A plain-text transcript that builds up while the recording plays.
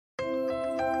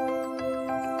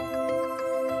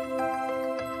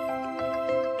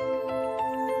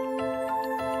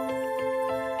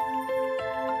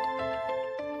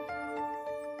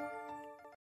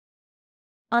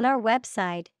On our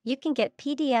website, you can get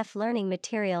PDF learning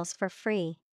materials for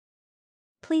free.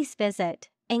 Please visit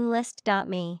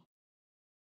englist.me.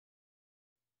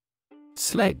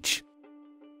 Sledge.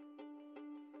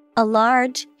 A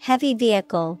large, heavy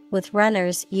vehicle with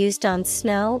runners used on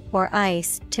snow or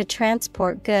ice to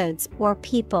transport goods or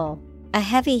people. A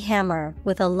heavy hammer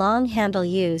with a long handle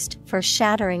used for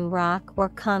shattering rock or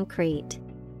concrete.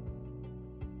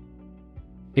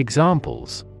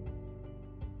 Examples: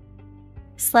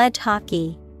 Sledge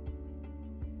hockey,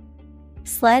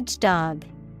 sledge dog.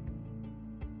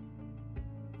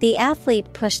 The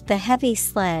athlete pushed the heavy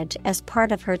sledge as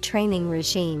part of her training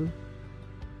regime.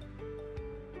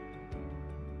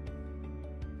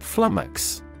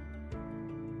 Flummox.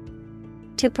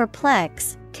 To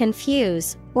perplex,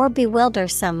 confuse, or bewilder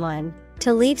someone,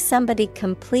 to leave somebody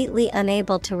completely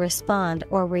unable to respond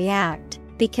or react,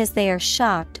 because they are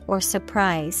shocked or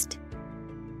surprised.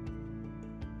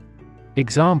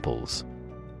 Examples: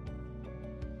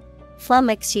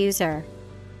 Flummox user.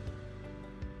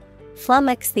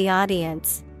 Flummox the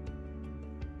audience.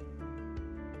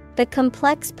 The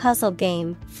complex puzzle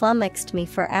game flummoxed me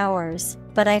for hours,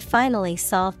 but I finally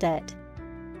solved it.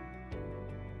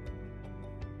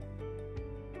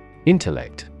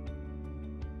 Intellect.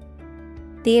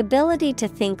 The ability to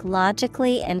think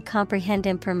logically and comprehend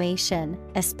information,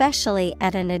 especially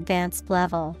at an advanced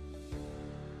level.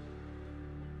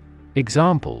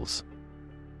 Examples: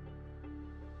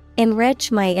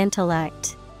 Enrich my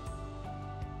intellect.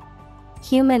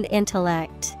 Human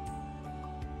intellect.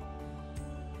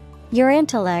 Your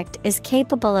intellect is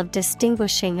capable of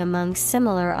distinguishing among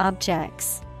similar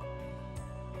objects.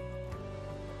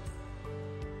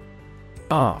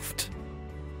 Aft.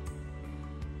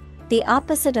 The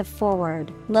opposite of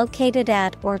forward, located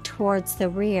at or towards the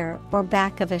rear or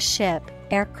back of a ship,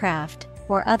 aircraft,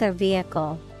 or other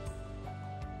vehicle.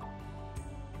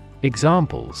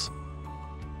 Examples: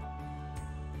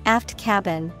 Aft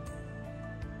cabin.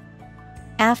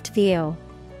 Aft view.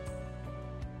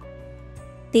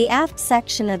 The aft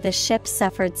section of the ship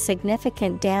suffered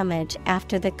significant damage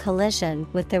after the collision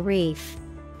with the reef.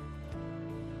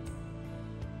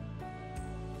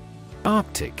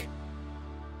 Arctic.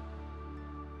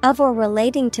 Of or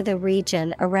relating to the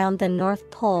region around the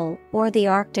North Pole or the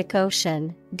Arctic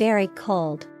Ocean, very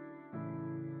cold.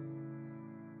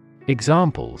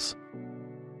 Examples: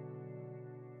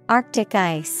 Arctic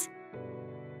ice.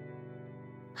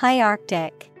 High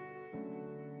Arctic.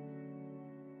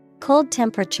 Cold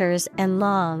temperatures and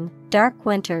long, dark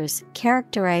winters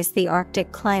characterize the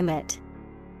Arctic climate.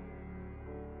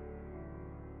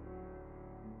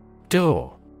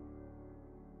 Door.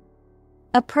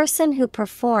 A person who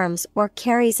performs or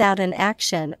carries out an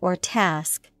action or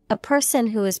task, a person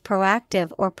who is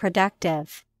proactive or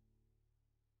productive.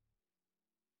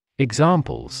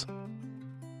 Examples: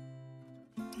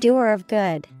 Doer of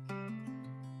good.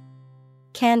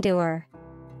 Can-doer.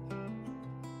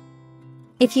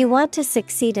 If you want to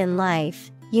succeed in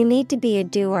life, you need to be a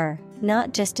doer,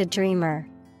 not just a dreamer.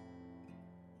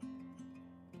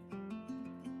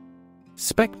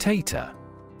 Spectator.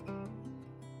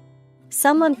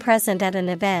 Someone present at an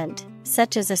event,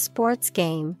 such as a sports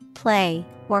game, play,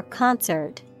 or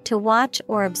concert, to watch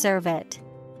or observe it.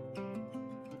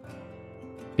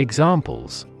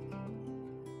 Examples: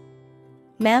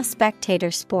 Mass spectator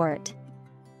sport.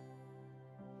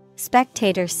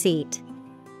 Spectator seat.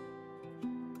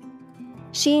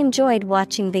 She enjoyed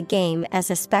watching the game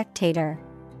as a spectator.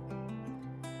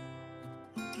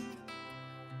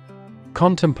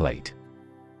 Contemplate.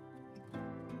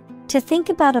 To think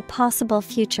about a possible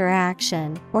future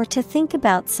action, or to think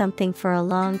about something for a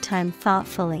long time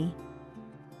thoughtfully.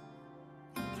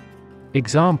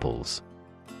 Examples: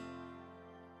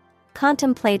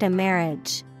 Contemplate a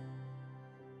marriage.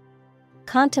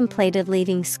 Contemplated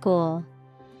leaving school.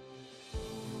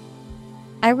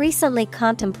 I recently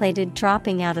contemplated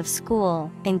dropping out of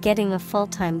school and getting a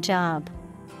full-time job.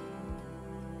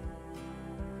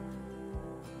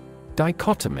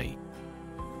 Dichotomy.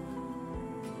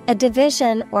 A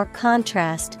division or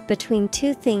contrast between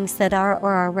two things that are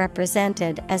or are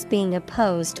represented as being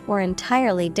opposed or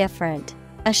entirely different.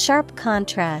 A sharp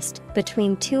contrast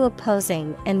between two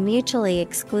opposing and mutually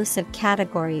exclusive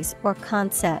categories or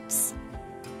concepts.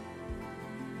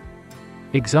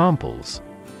 Examples: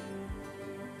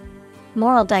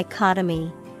 Moral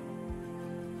dichotomy.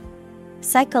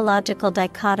 Psychological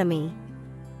dichotomy.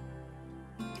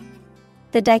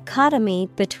 The dichotomy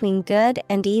between good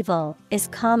and evil is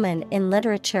common in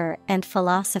literature and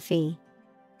philosophy.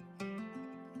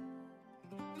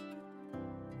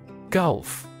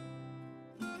 Gulf.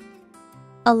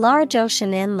 A large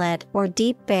ocean inlet or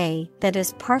deep bay that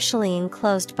is partially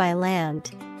enclosed by land.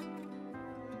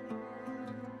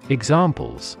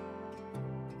 Examples: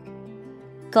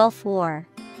 Gulf War,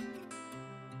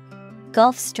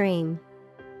 Gulf Stream.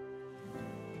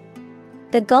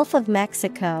 The Gulf of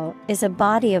Mexico is a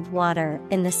body of water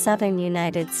in the southern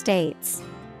United States.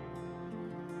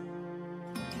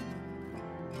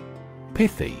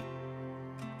 Pithy.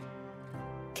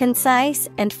 Concise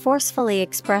and forcefully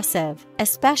expressive,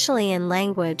 especially in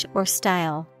language or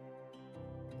style.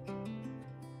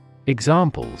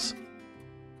 Examples: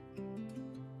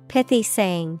 Pithy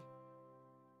saying,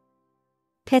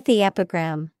 pithy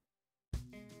epigram.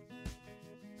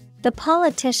 The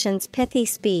politician's pithy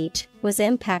speech was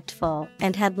impactful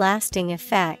and had lasting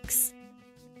effects.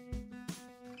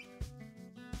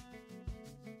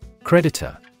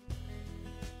 Creditor.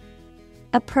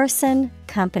 A person,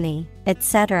 company,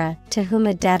 etc., to whom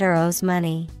a debtor owes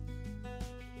money.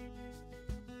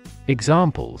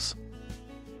 Examples: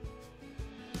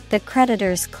 The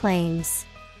creditor's claims.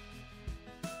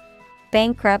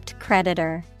 Bankrupt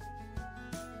creditor.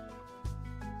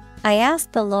 I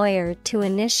asked the lawyer to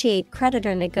initiate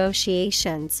creditor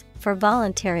negotiations for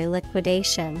voluntary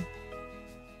liquidation.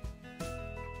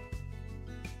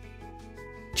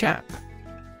 Chap.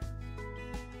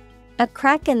 A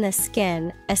crack in the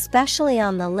skin, especially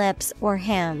on the lips or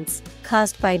hands,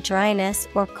 caused by dryness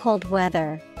or cold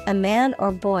weather. A man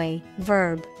or boy,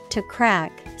 verb, to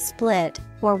crack, split,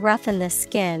 or roughen the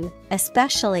skin,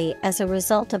 especially as a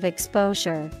result of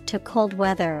exposure to cold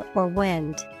weather or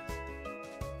wind.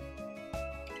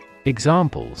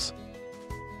 Examples: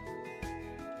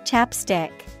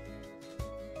 Chapstick.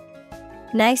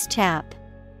 Nice chap.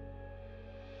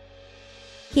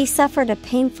 He suffered a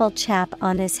painful chap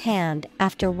on his hand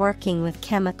after working with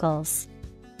chemicals.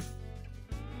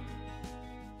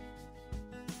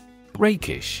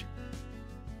 Rakish.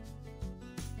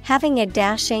 Having a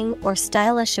dashing or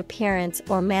stylish appearance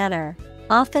or manner,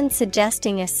 often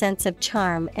suggesting a sense of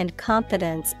charm and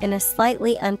confidence in a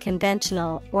slightly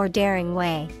unconventional or daring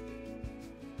way.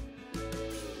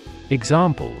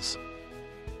 Examples: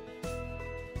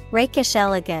 Rakish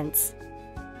elegance.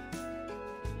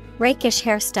 Rakish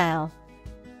hairstyle.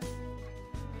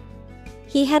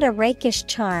 He had a rakish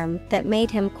charm that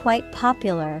made him quite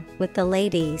popular with the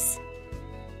ladies.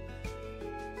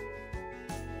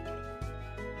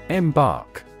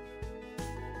 Embark.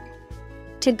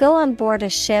 To go on board a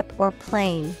ship or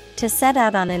plane, to set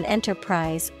out on an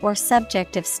enterprise or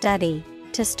subject of study,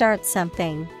 to start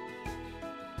something.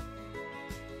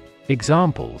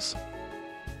 Examples: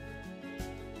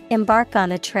 Embark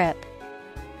on a trip.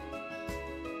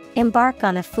 Embark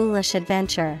on a foolish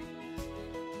adventure.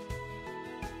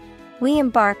 We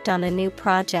embarked on a new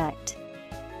project.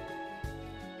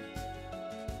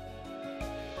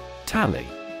 Tally.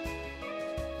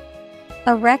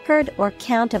 A record or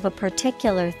count of a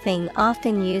particular thing,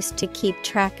 often used to keep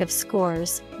track of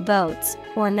scores, votes,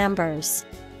 or numbers.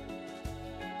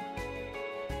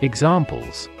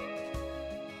 Examples: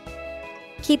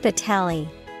 Keep a tally.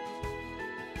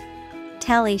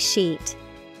 Tally sheet.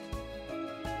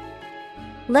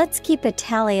 Let's keep a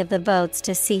tally of the votes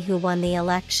to see who won the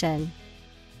election.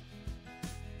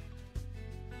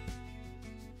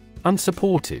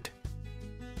 Unsupported.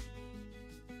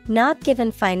 Not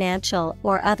given financial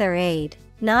or other aid,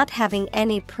 not having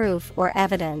any proof or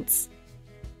evidence.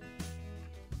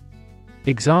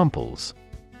 Examples: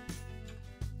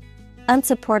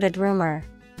 Unsupported rumor.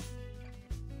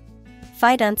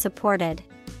 Fight unsupported.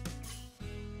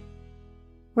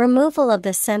 Removal of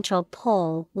the central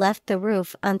pole left the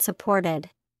roof unsupported.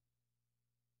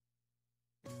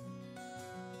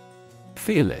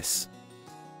 Fearless.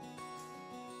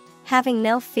 Having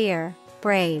no fear,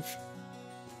 brave.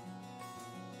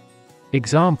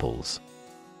 Examples: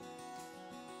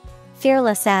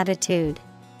 Fearless attitude.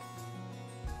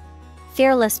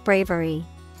 Fearless bravery.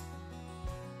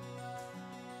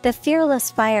 The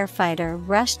fearless firefighter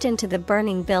rushed into the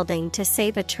burning building to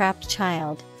save a trapped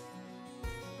child.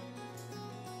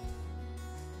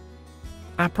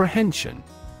 Apprehension.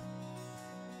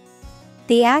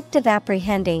 The act of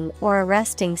apprehending or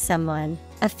arresting someone,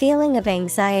 a feeling of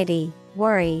anxiety,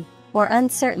 worry, or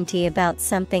uncertainty about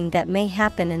something that may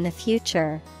happen in the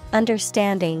future,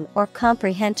 understanding or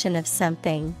comprehension of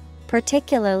something,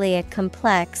 particularly a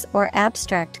complex or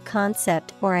abstract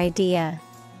concept or idea.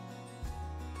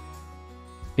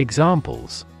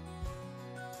 Examples: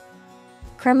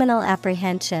 Criminal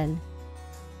apprehension.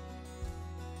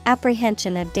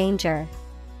 Apprehension of danger.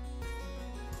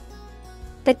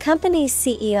 The company's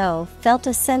CEO felt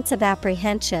a sense of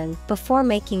apprehension before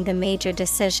making the major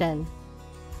decision.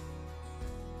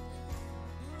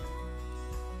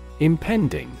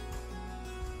 Impending.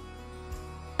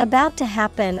 About to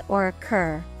happen or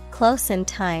occur, close in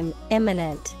time,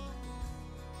 imminent.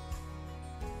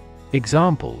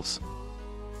 Examples: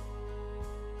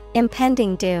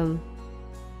 Impending doom.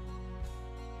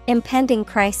 Impending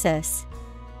crisis.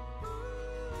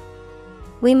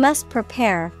 We must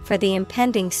prepare for the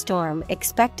impending storm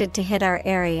expected to hit our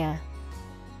area.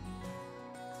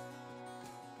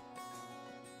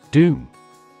 Doom.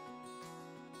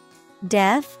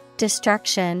 Death,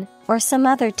 destruction, or some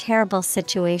other terrible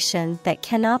situation that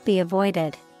cannot be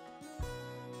avoided.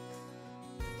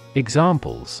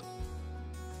 Examples: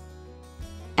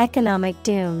 Economic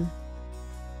doom.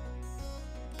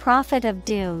 Prophet of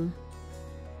doom.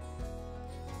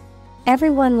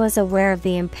 Everyone was aware of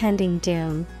the impending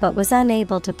doom, but was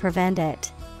unable to prevent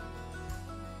it.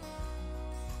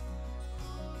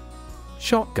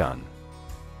 Shotgun.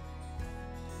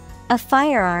 A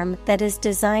firearm that is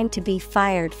designed to be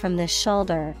fired from the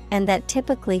shoulder and that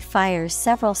typically fires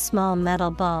several small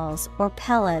metal balls or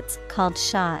pellets called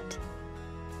shot.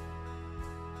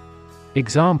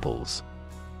 Examples: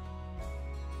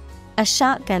 A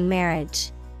shotgun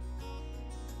marriage.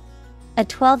 A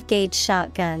 12-gauge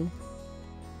shotgun.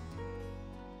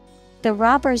 The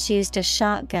robbers used a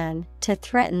shotgun to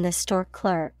threaten the store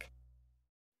clerk.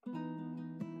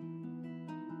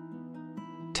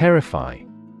 Terrify.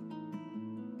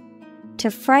 To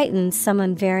frighten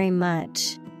someone very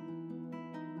much.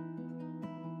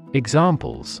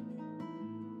 Examples: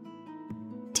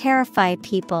 Terrify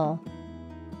people.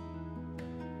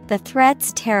 The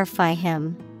threats terrify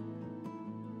him.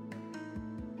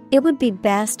 It would be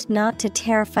best not to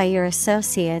terrify your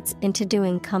associates into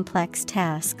doing complex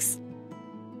tasks.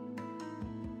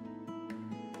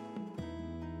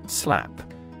 Slap.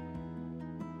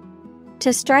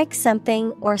 To strike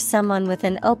something or someone with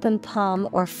an open palm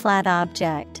or flat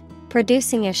object,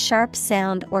 producing a sharp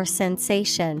sound or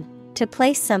sensation, to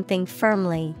place something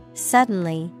firmly,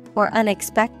 suddenly, or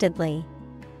unexpectedly.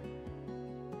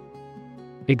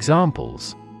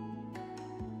 Examples: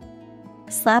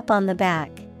 Slap on the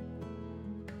back.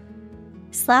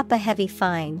 Slap a heavy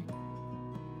fine.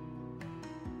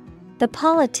 The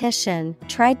politician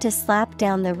tried to slap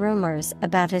down the rumors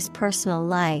about his personal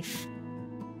life.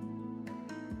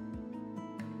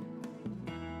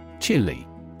 Chili.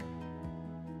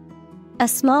 A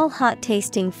small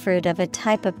hot-tasting fruit of a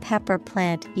type of pepper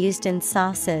plant used in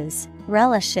sauces,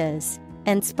 relishes,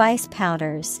 and spice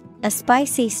powders, a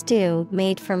spicy stew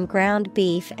made from ground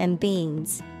beef and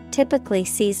beans, typically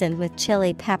seasoned with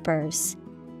chili peppers.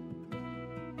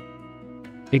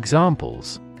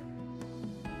 Examples: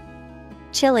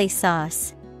 Chili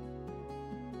sauce.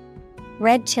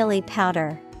 Red chili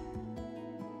powder.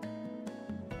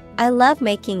 I love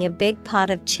making a big pot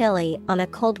of chili on a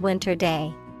cold winter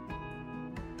day.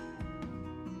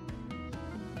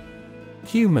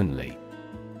 Humanly.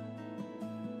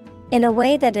 In a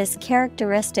way that is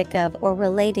characteristic of or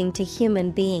relating to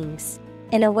human beings.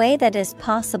 In a way that is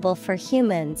possible for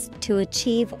humans to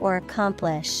achieve or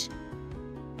accomplish.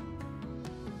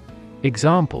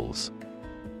 Examples: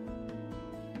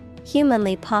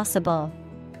 Humanly possible.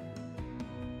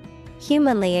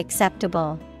 Humanly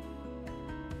acceptable.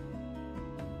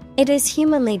 It is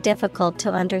humanly difficult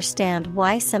to understand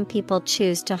why some people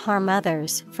choose to harm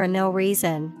others for no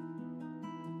reason.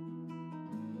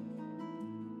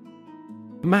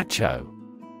 Macho.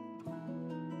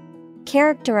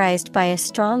 Characterized by a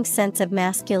strong sense of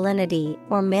masculinity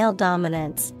or male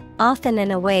dominance, often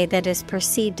in a way that is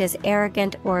perceived as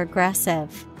arrogant or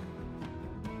aggressive.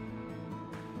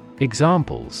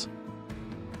 Examples: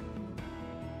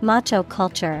 Macho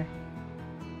culture.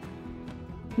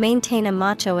 Maintain a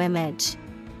macho image.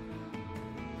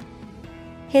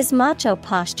 His macho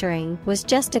posturing was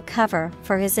just a cover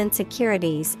for his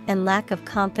insecurities and lack of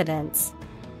confidence.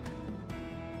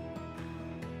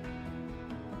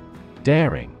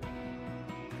 Daring.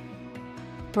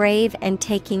 Brave and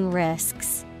taking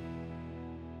risks.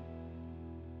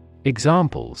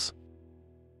 Examples: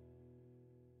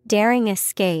 Daring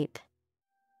escape.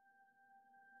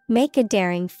 Make a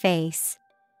daring face.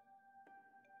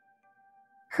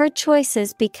 Her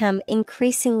choices become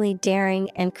increasingly daring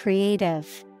and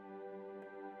creative.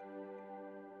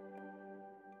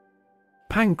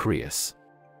 Pancreas.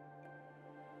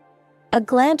 A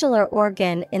glandular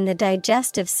organ in the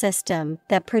digestive system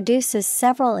that produces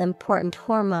several important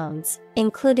hormones,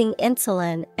 including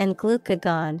insulin and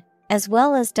glucagon, as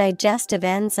well as digestive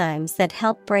enzymes that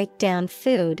help break down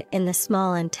food in the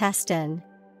small intestine.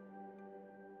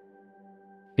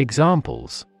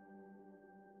 Examples: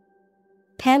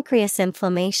 Pancreas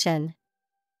inflammation.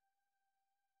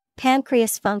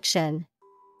 Pancreas function.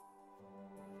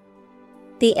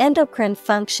 The endocrine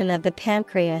function of the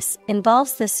pancreas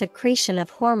involves the secretion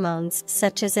of hormones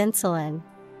such as insulin.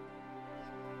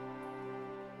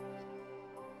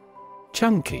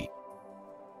 Chunky.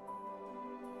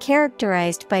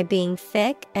 Characterized by being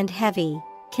thick and heavy,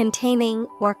 containing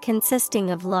or consisting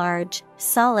of large,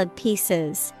 solid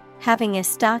pieces, having a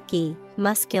stocky,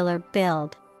 muscular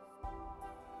build.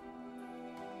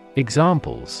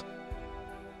 Examples: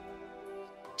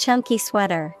 Chunky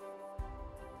sweater.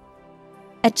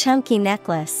 A chunky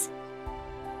necklace.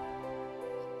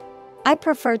 I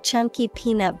prefer chunky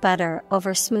peanut butter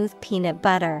over smooth peanut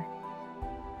butter.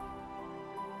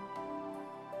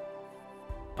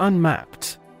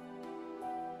 Unmapped.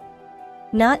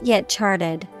 Not yet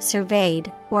charted,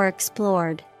 surveyed, or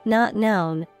explored, not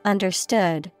known,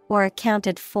 understood, or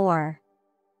accounted for.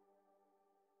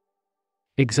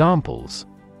 Examples: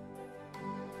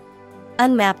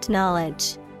 Unmapped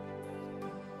knowledge.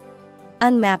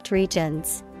 Unmapped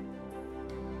regions.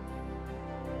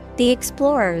 The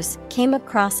explorers came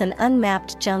across an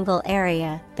unmapped jungle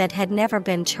area that had never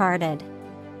been charted.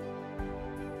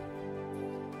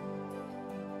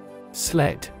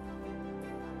 Sled.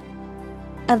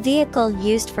 A vehicle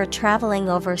used for traveling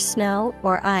over snow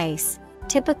or ice,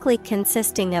 typically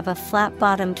consisting of a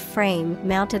flat-bottomed frame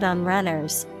mounted on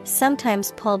runners,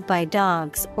 sometimes pulled by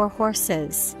dogs or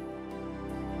horses.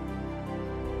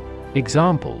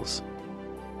 Examples: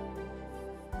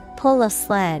 Pull a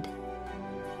sled.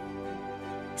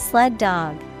 Sled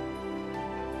dog.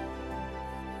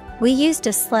 We used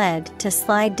a sled to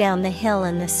slide down the hill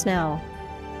in the snow.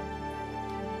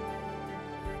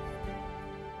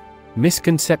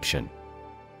 Misconception.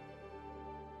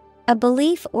 A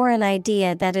belief or an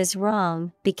idea that is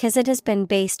wrong because it has been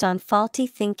based on faulty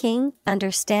thinking,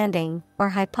 understanding, or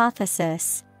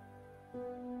hypothesis.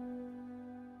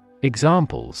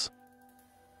 Examples: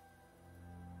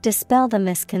 Dispel the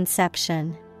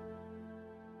misconception.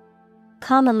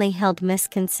 Commonly held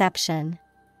misconception.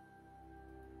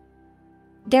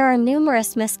 There are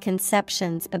numerous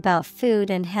misconceptions about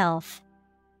food and health.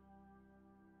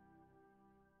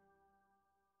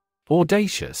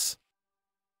 Audacious.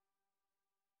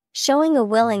 Showing a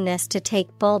willingness to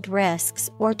take bold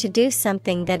risks or to do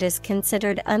something that is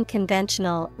considered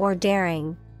unconventional or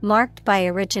daring, marked by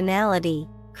originality,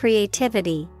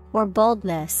 creativity, or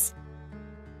boldness.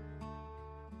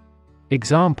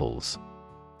 Examples: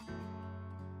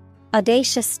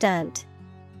 Audacious stunt.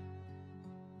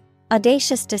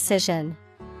 Audacious decision.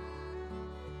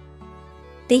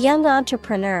 The young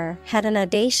entrepreneur had an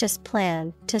audacious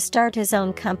plan to start his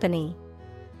own company.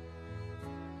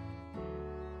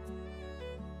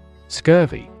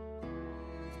 Scurvy.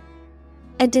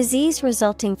 A disease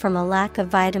resulting from a lack of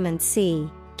vitamin C,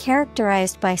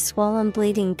 characterized by swollen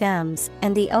bleeding gums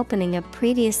and the opening of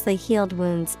previously healed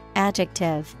wounds.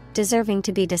 Adjective, deserving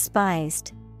to be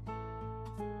despised.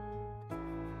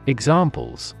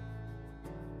 Examples: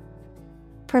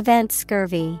 Prevent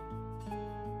scurvy.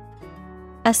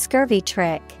 A scurvy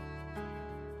trick.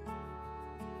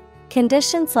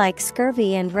 Conditions like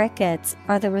scurvy and rickets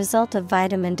are the result of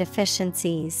vitamin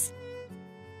deficiencies.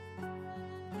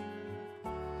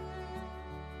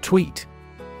 Tweet.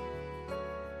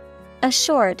 A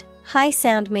short, high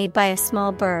sound made by a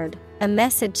small bird, a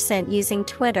message sent using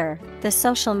Twitter, the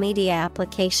social media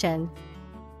application.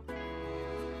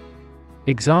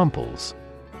 Examples: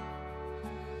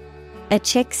 A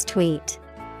chick's tweet.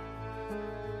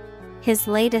 His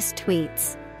latest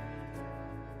tweets.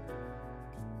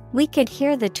 We could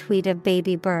hear the tweet of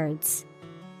baby birds.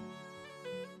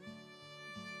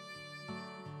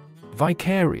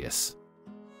 Vicarious.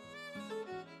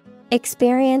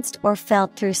 Experienced or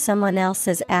felt through someone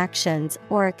else's actions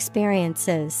or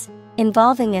experiences,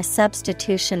 involving a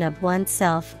substitution of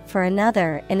oneself for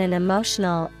another in an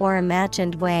emotional or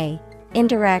imagined way,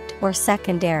 indirect or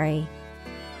secondary.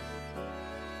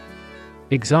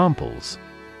 Examples: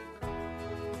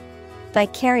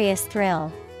 Vicarious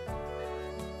thrill.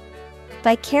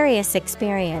 Vicarious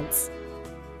experience.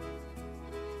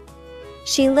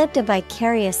 She lived a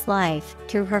vicarious life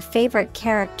through her favorite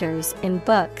characters in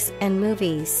books and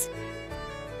movies.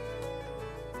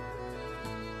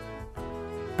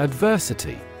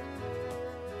 Adversity.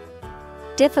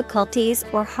 Difficulties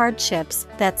or hardships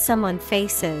that someone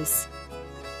faces.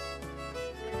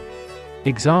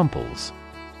 Examples: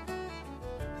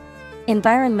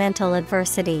 Environmental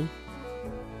adversity.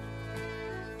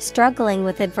 Struggling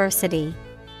with adversity.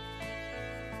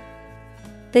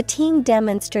 The team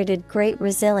demonstrated great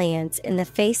resilience in the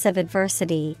face of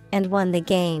adversity and won the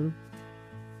game.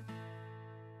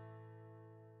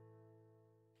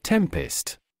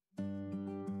 Tempest.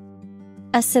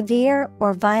 A severe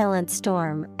or violent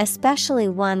storm, especially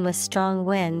one with strong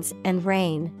winds and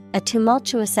rain, a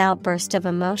tumultuous outburst of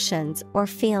emotions or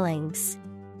feelings.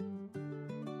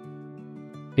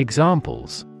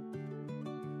 Examples: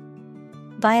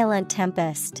 Violent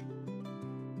tempest.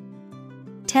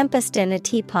 Tempest in a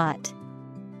teapot.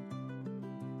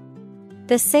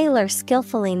 The sailor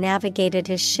skillfully navigated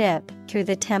his ship through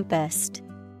the tempest.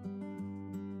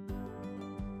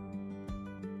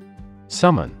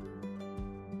 Summon.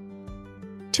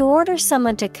 To order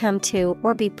someone to come to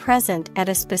or be present at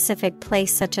a specific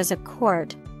place such as a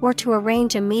court, or to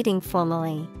arrange a meeting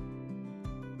formally.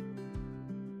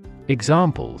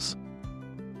 Examples: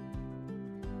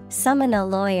 Summon a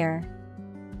lawyer.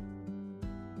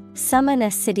 Summon a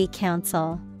city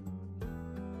council.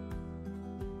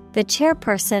 The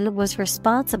chairperson was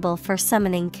responsible for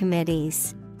summoning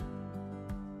committees.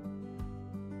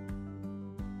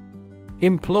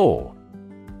 Implore.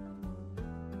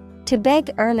 To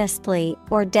beg earnestly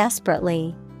or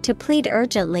desperately, to plead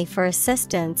urgently for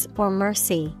assistance or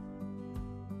mercy.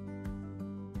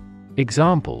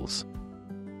 Examples: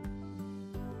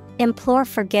 Implore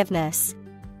forgiveness.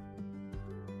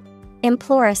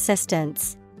 Implore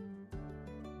assistance.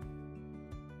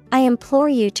 I implore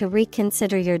you to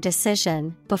reconsider your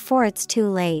decision before it's too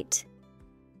late.